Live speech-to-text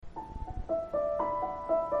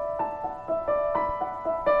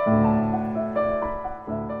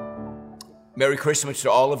Merry Christmas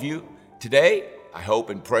to all of you. Today, I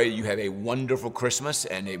hope and pray you have a wonderful Christmas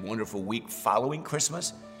and a wonderful week following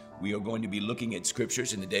Christmas. We are going to be looking at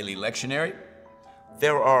scriptures in the daily lectionary.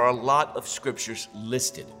 There are a lot of scriptures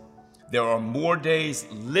listed. There are more days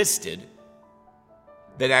listed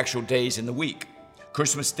than actual days in the week.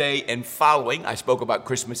 Christmas Day and following, I spoke about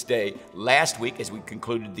Christmas Day last week as we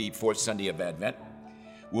concluded the fourth Sunday of Advent.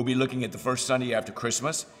 We'll be looking at the first Sunday after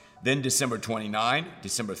Christmas, then December 29,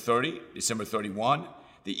 December 30, December 31,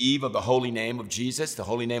 the eve of the Holy Name of Jesus. The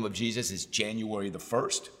Holy Name of Jesus is January the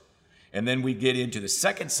 1st. And then we get into the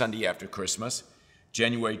second Sunday after Christmas,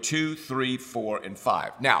 January 2, 3, 4, and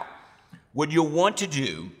 5. Now, what you'll want to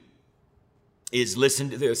do is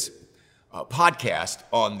listen to this podcast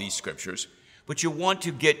on these scriptures, but you'll want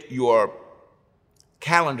to get your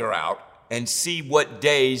calendar out and see what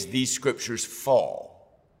days these scriptures fall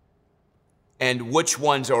and which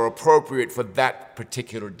ones are appropriate for that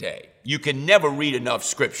particular day. You can never read enough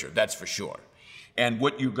scripture, that's for sure. And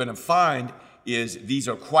what you're going to find is these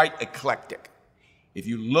are quite eclectic. If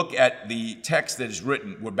you look at the text that is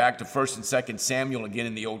written, we're back to 1st and 2nd Samuel again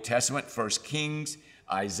in the Old Testament, 1st Kings,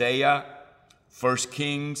 Isaiah, 1st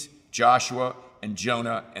Kings, Joshua, and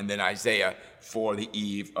Jonah, and then Isaiah for the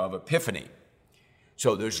eve of Epiphany.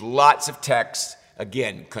 So there's lots of texts.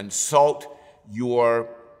 Again, consult your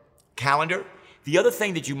calendar. The other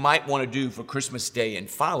thing that you might want to do for Christmas Day and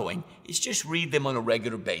following is just read them on a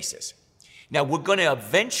regular basis. Now, we're going to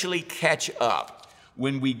eventually catch up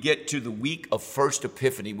when we get to the week of First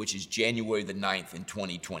Epiphany, which is January the 9th in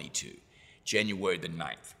 2022. January the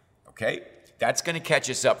 9th, okay? That's going to catch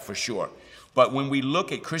us up for sure. But when we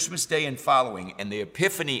look at Christmas Day and following and the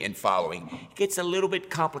Epiphany and following, it gets a little bit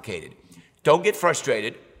complicated. Don't get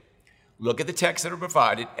frustrated. Look at the texts that are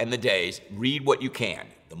provided and the days. Read what you can.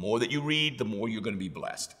 The more that you read, the more you're going to be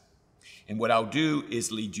blessed. And what I'll do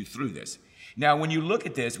is lead you through this. Now, when you look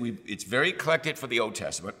at this, it's very eclectic for the Old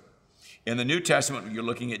Testament. In the New Testament, you're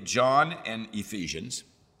looking at John and Ephesians.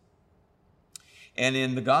 And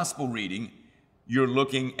in the Gospel reading, you're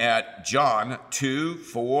looking at John 2,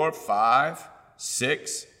 4, 5,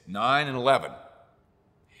 6, 9, and 11.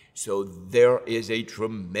 So there is a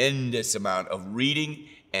tremendous amount of reading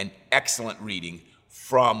and excellent reading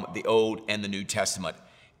from the Old and the New Testament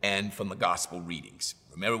and from the Gospel readings.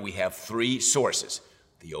 Remember, we have three sources.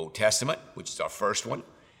 The Old Testament, which is our first one.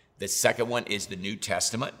 The second one is the New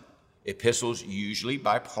Testament, epistles usually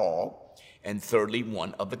by Paul. And thirdly,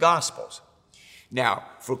 one of the Gospels. Now,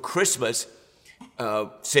 for Christmas,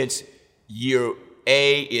 since year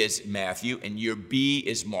A is Matthew and year B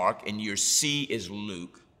is Mark and year C is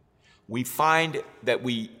Luke, we find that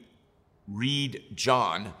we read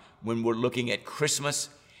John when we're looking at Christmas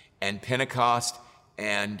and Pentecost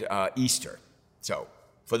and Easter. So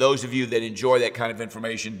for those of you that enjoy that kind of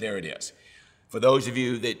information, there it is. For those of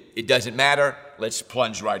you that it doesn't matter, let's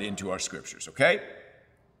plunge right into our scriptures, okay?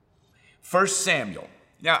 1 Samuel.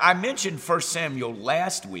 Now, I mentioned 1 Samuel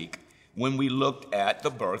last week when we looked at the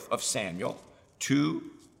birth of Samuel to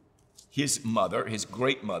his mother, his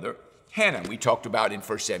great mother, Hannah. We talked about in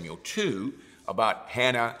 1 Samuel 2 about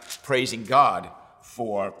Hannah praising God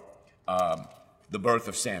for the birth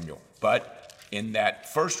of Samuel. But in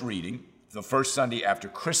that first reading, the first Sunday after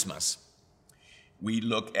Christmas, we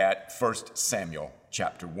look at 1 Samuel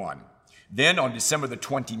chapter 1. Then on December the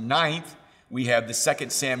 29th, we have the 2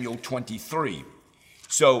 Samuel 23.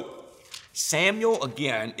 So Samuel,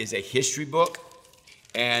 again, is a history book,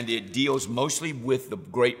 and it deals mostly with the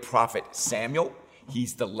great prophet Samuel.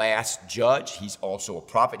 He's the last judge. He's also a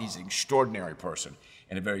prophet. He's an extraordinary person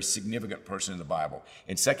and a very significant person in the Bible.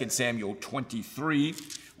 In 2 Samuel 23,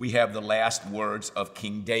 we have the last words of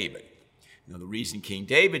King David. Now, the reason King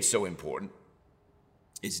David's so important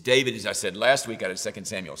is David, as I said last week out of 2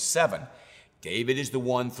 Samuel 7, David is the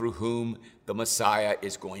one through whom the Messiah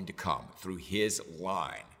is going to come, through his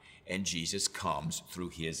line. And Jesus comes through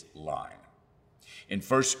his line. In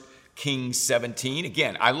 1 Kings 17,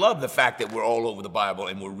 again, I love the fact that we're all over the Bible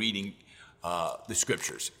and we're reading the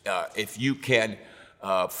scriptures. If you can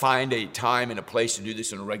find a time and a place to do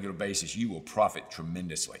this on a regular basis, you will profit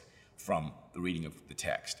tremendously from the reading of the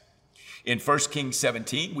text. In 1 Kings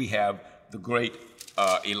 17, we have the great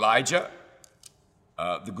Elijah,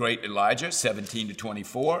 17 to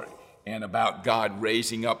 24, and about God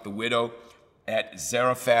raising up the widow at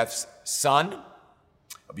Zarephath's son,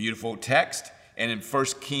 a beautiful text. And in 1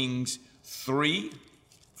 Kings 3,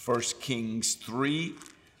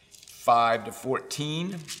 5 to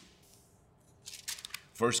 14,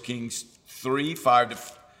 1 Kings 3, 5 to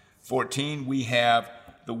 14, we have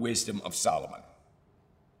the wisdom of Solomon.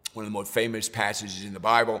 One of the most famous passages in the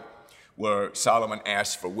Bible where Solomon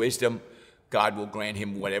asks for wisdom. God will grant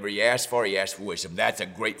him whatever he asks for. He asks for wisdom. That's a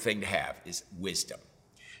great thing to have, is wisdom.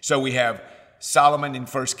 So we have Solomon in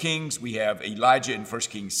 1 Kings. We have Elijah in 1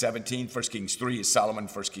 Kings 17. 1 Kings 3 is Solomon,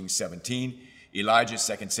 1 Kings 17. Elijah,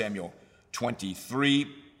 2 Samuel 23.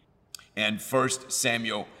 And 1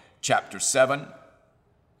 Samuel chapter 7.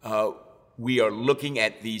 We are looking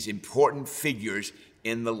at these important figures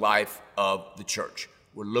in the life of the church.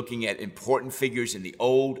 We're looking at important figures in the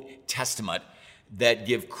Old Testament that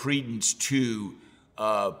give credence to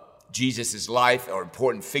Jesus' life, or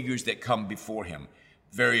important figures that come before him.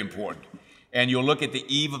 Very important. And you'll look at the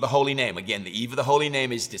eve of the Holy Name. Again, the eve of the Holy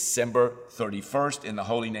Name is December 31st, and the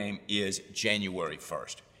Holy Name is January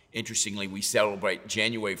 1st. Interestingly, we celebrate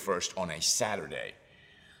January 1st on a Saturday.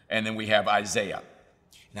 And then we have Isaiah.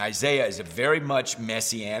 And Isaiah is a very much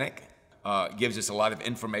messianic, gives us a lot of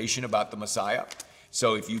information about the Messiah.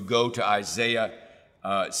 So if you go to Isaiah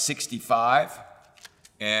 65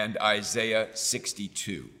 and Isaiah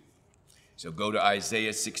 62. So go to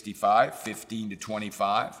Isaiah 65, 15 to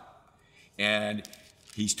 25. And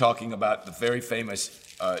he's talking about the very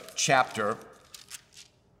famous chapter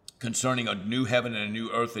concerning a new heaven and a new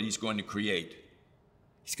earth that he's going to create.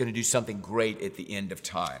 He's going to do something great at the end of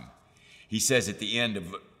time. He says at the end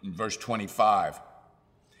of verse 25,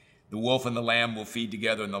 the wolf and the lamb will feed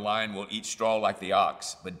together, and the lion will eat straw like the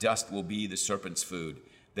ox, but dust will be the serpent's food.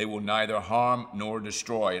 They will neither harm nor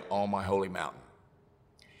destroy at all my holy mountain.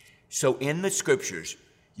 So in the scriptures,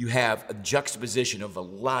 you have a juxtaposition of a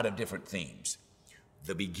lot of different themes.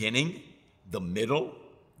 The beginning, the middle,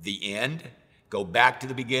 the end. Go back to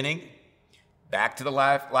the beginning, back to the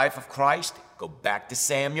life of Christ, go back to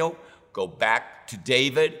Samuel, go back to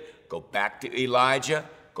David, go back to Elijah,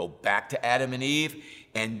 go back to Adam and Eve.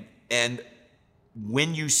 And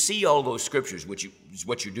when you see all those scriptures, which is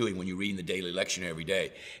what you're doing when you read the daily lectionary every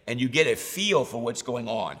day, and you get a feel for what's going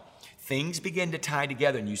on, things begin to tie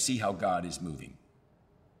together and you see how God is moving.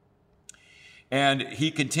 And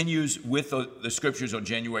he continues with the scriptures on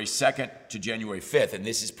January 2nd to January 5th. And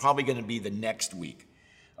this is probably going to be the next week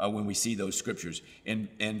when we see those scriptures. In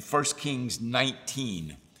 1 Kings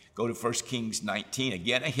 19, go to 1 Kings 19.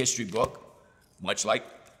 Again, a history book, much like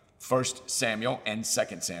 1 Samuel and 2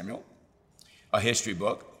 Samuel. A history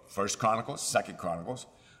book, 1 Chronicles, 2 Chronicles.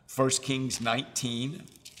 1 Kings 19.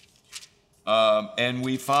 And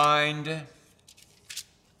we find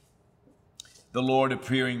the Lord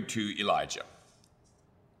appearing to Elijah.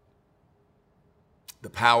 The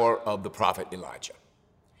power of the prophet Elijah.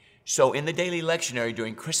 So in the daily lectionary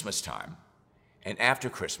during Christmas time and after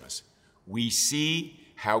Christmas, we see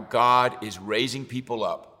how God is raising people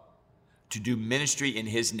up to do ministry in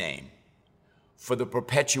his name for the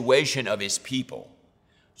perpetuation of his people,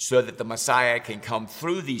 so that the Messiah can come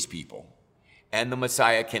through these people and the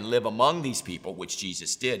Messiah can live among these people, which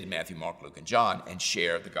Jesus did in Matthew, Mark, Luke, and John, and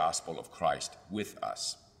share the gospel of Christ with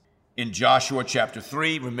us. In Joshua chapter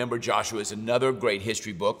 3, remember Joshua is another great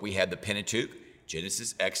history book. We had the Pentateuch,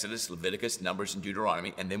 Genesis, Exodus, Leviticus, Numbers, and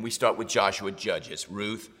Deuteronomy. And then we start with Joshua, Judges,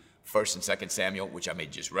 Ruth, 1st and 2nd Samuel, which I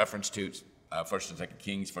made just reference to, 1st and 2nd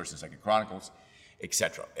Kings, 1st and 2nd Chronicles,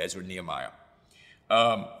 etc., Ezra, Nehemiah.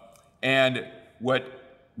 And what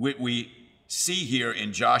we see here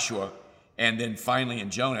in Joshua and then finally in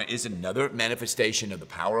Jonah is another manifestation of the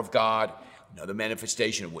power of God, another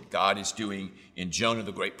manifestation of what God is doing in Jonah,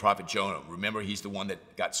 the great prophet Jonah. Remember, he's the one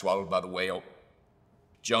that got swallowed by the whale.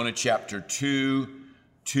 Jonah chapter 2,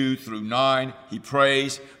 2 through 9, he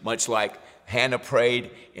prays, much like Hannah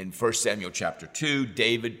prayed in 1 Samuel chapter 2.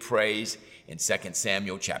 David prays in 2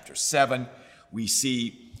 Samuel chapter 7. We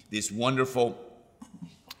see this wonderful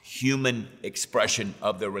human expression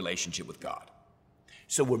of their relationship with God.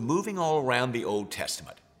 So we're moving all around the Old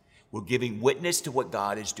Testament. We're giving witness to what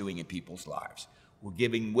God is doing in people's lives. We're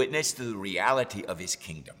giving witness to the reality of his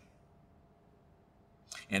kingdom.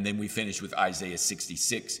 And then we finish with Isaiah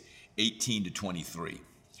 66, 18 to 23.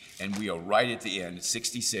 And we are right at the end,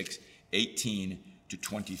 66, 18 to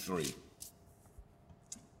 23.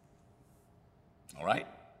 All right?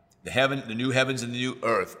 The new heavens and the new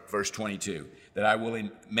earth, verse 22, that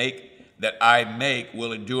I make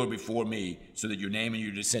will endure before me, so that your name and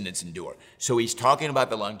your descendants endure. So he's talking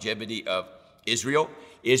about the longevity of Israel.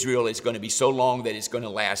 Israel is going to be so long that it's going to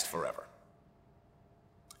last forever.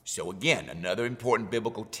 So again, another important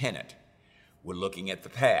biblical tenet. We're looking at the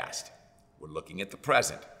past. We're looking at the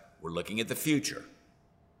present. We're looking at the future.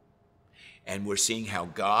 And we're seeing how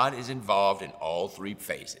God is involved in all three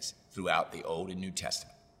phases throughout the Old and New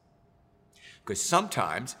Testament. Because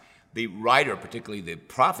sometimes the writer, particularly the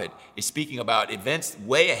prophet, is speaking about events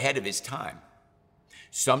way ahead of his time.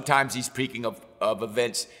 Sometimes he's speaking of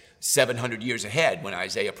events 700 years ahead when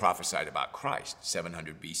Isaiah prophesied about Christ.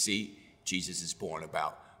 700 BC, Jesus is born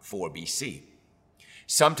about 4 BC.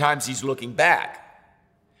 Sometimes he's looking back.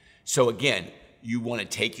 So again, you want to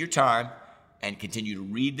take your time and continue to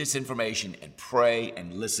read this information and pray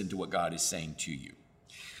and listen to what God is saying to you.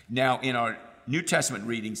 Now, in our New Testament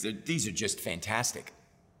readings, these are just fantastic.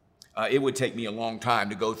 It would take me a long time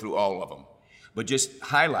to go through all of them. But just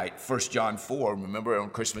highlight 1 John 4, remember on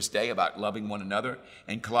Christmas Day about loving one another,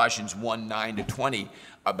 and Colossians 1, 9-20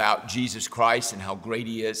 about Jesus Christ and how great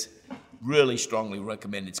he is. Really strongly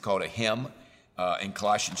recommend. It's called a hymn in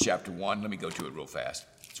Colossians chapter 1. Let me go to it real fast.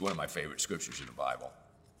 It's one of my favorite scriptures in the Bible.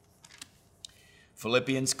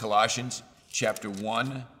 Philippians, Colossians chapter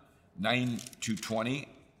 1, 9-20.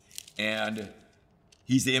 And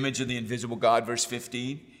he's the image of the invisible God, verse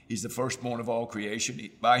 15. He's the firstborn of all creation.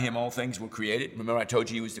 By him all things were created. Remember I told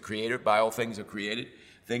you he was the creator. By all things are created.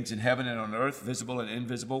 Things in heaven and on earth, visible and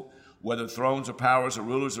invisible. Whether thrones or powers or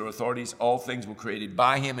rulers or authorities, all things were created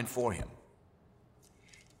by him and for him.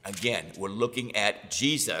 Again, we're looking at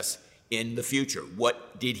Jesus in the future.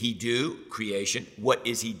 What did he do? Creation. What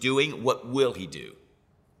is he doing? What will he do?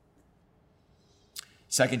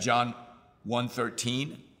 2 John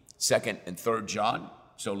 1:13, 2nd and 3rd John.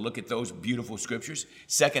 So look at those beautiful scriptures.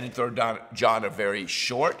 2nd and 3rd John are very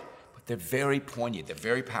short, but they're very poignant. They're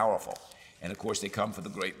very powerful. And of course, they come from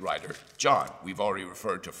the great writer, John. We've already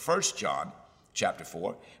referred to 1 John chapter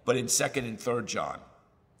 4, but in 2nd and 3rd John,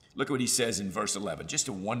 look at what he says in verse 11. Just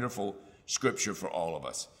a wonderful scripture for all of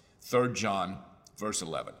us. 3rd John, verse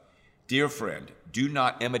 11. Dear friend, do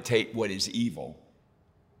not imitate what is evil,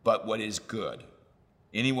 but what is good.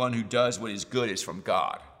 Anyone who does what is good is from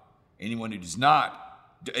God. Anyone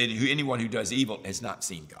who does evil has not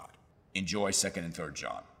seen God. Enjoy 2nd and 3rd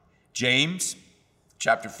John. James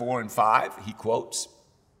chapter 4 and 5, he quotes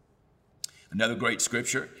another great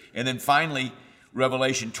scripture. And then finally,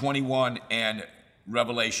 Revelation 21 and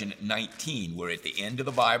Revelation 19. We're at the end of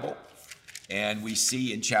the Bible, and we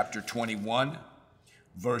see in chapter 21,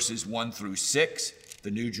 verses 1-6,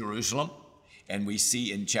 the New Jerusalem. And we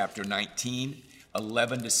see in chapter 19,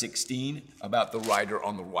 11-16, about the rider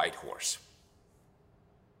on the white horse.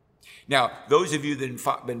 Now, those of you that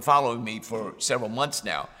have been following me for several months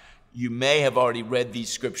now, you may have already read these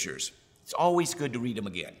scriptures. It's always good to read them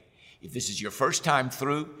again. If this is your first time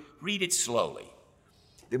through, read it slowly.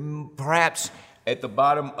 Then perhaps at the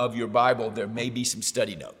bottom of your Bible, there may be some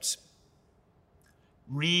study notes.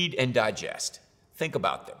 Read and digest. Think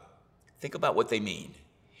about them. Think about what they mean.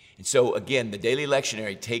 And so again, the daily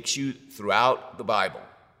lectionary takes you throughout the Bible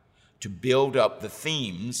to build up the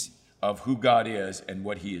themes of who God is and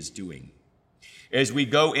what he is doing. As we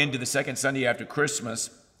go into the second Sunday after Christmas,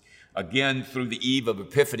 again through the eve of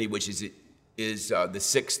Epiphany, which is the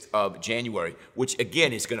 6th of January, which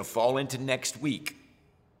again is going to fall into next week.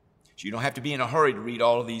 So you don't have to be in a hurry to read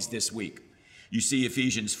all of these this week. You see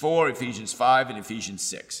Ephesians 4, Ephesians 5, and Ephesians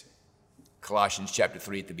 6. Colossians chapter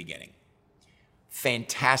 3 at the beginning.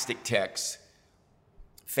 Fantastic text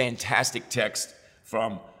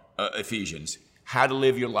from Ephesians. How to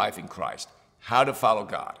live your life in Christ. How to follow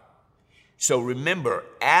God. So remember,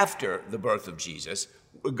 after the birth of Jesus,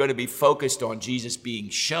 we're going to be focused on Jesus being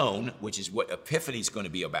shown, which is what Epiphany is going to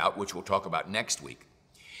be about, which we'll talk about next week,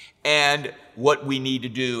 and what we need to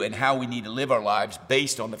do and how we need to live our lives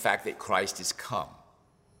based on the fact that Christ has come.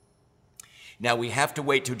 Now, we have to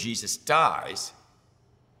wait till Jesus dies,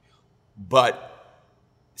 but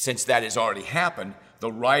since that has already happened,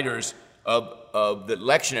 the writers of the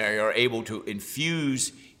lectionary are able to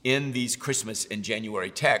infuse in these Christmas and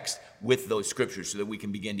January texts with those scriptures so that we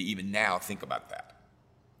can begin to even now think about that.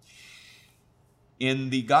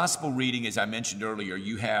 In the gospel reading, as I mentioned earlier,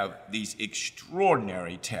 you have these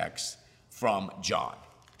extraordinary texts from John.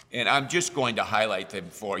 And I'm just going to highlight them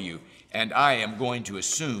for you. And I am going to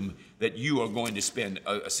assume that you are going to spend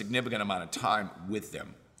a significant amount of time with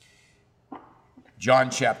them.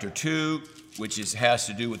 John chapter 2, which has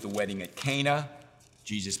to do with the wedding at Cana.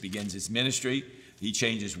 Jesus begins his ministry. He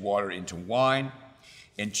changes water into wine.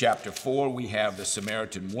 In chapter 4, we have the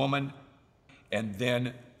Samaritan woman. And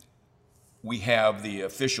then we have the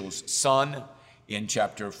official's son in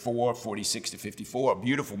chapter 4, 46-54, a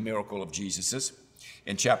beautiful miracle of Jesus's.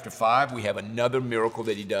 In chapter 5, we have another miracle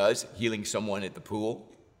that he does, healing someone at the pool.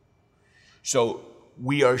 So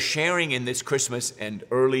we are sharing in this Christmas and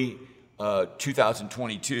early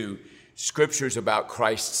 2022 scriptures about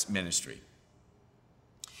Christ's ministry.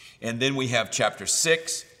 And then we have chapter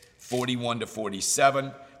 6,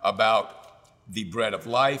 41-47, about the bread of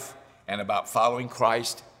life and about following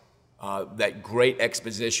Christ. That great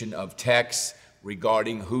exposition of texts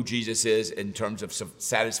regarding who Jesus is in terms of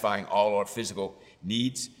satisfying all our physical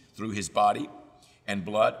needs through his body and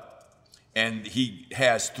blood. And he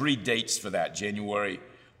has 3 dates for that: January,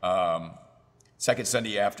 second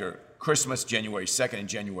Sunday after Christmas, January 2nd, and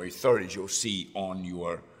January 3rd, as you'll see on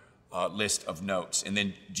your list of notes. And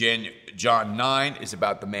then John 9 is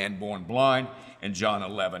about the man born blind, and John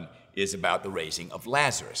 11 is about the raising of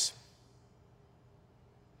Lazarus.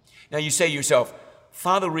 Now you say to yourself,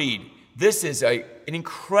 Father Reed, this is an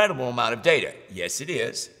incredible amount of data. Yes, it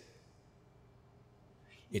is.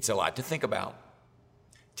 It's a lot to think about.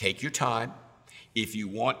 Take your time. If you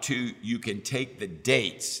want to, you can take the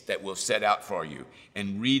dates that we'll set out for you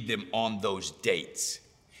and read them on those dates.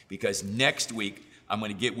 Because next week, I'm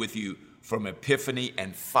going to get with you from Epiphany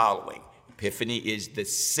and following. Epiphany is the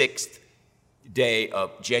 6th day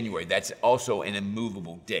of January. That's also an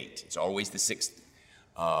immovable date. It's always the 6th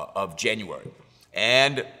of January.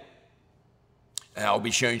 And I'll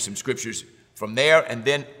be sharing some scriptures from there. And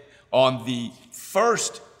then on the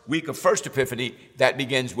first week of First Epiphany, that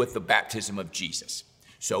begins with the baptism of Jesus.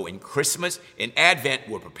 So in Christmas, in Advent,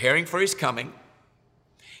 we're preparing for his coming.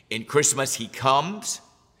 In Christmas, he comes,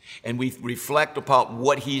 and we reflect upon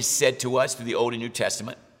what he said to us through the Old and New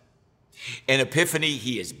Testament. In Epiphany,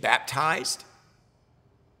 he is baptized.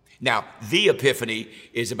 Now, the Epiphany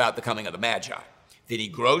is about the coming of the Magi. Then he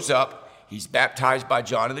grows up. He's baptized by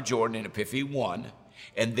John in the Jordan in Epiphany 1.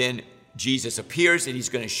 And then Jesus appears, and he's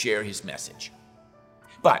going to share his message.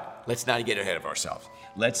 But let's not get ahead of ourselves.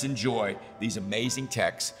 Let's enjoy these amazing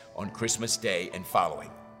texts on Christmas Day and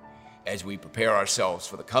following as we prepare ourselves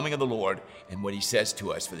for the coming of the Lord and what he says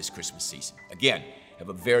to us for this Christmas season. Again, have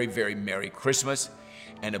a very, very Merry Christmas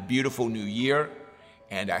and a beautiful New Year.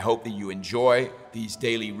 And I hope that you enjoy these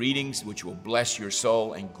daily readings, which will bless your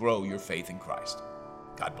soul and grow your faith in Christ.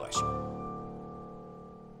 God bless you.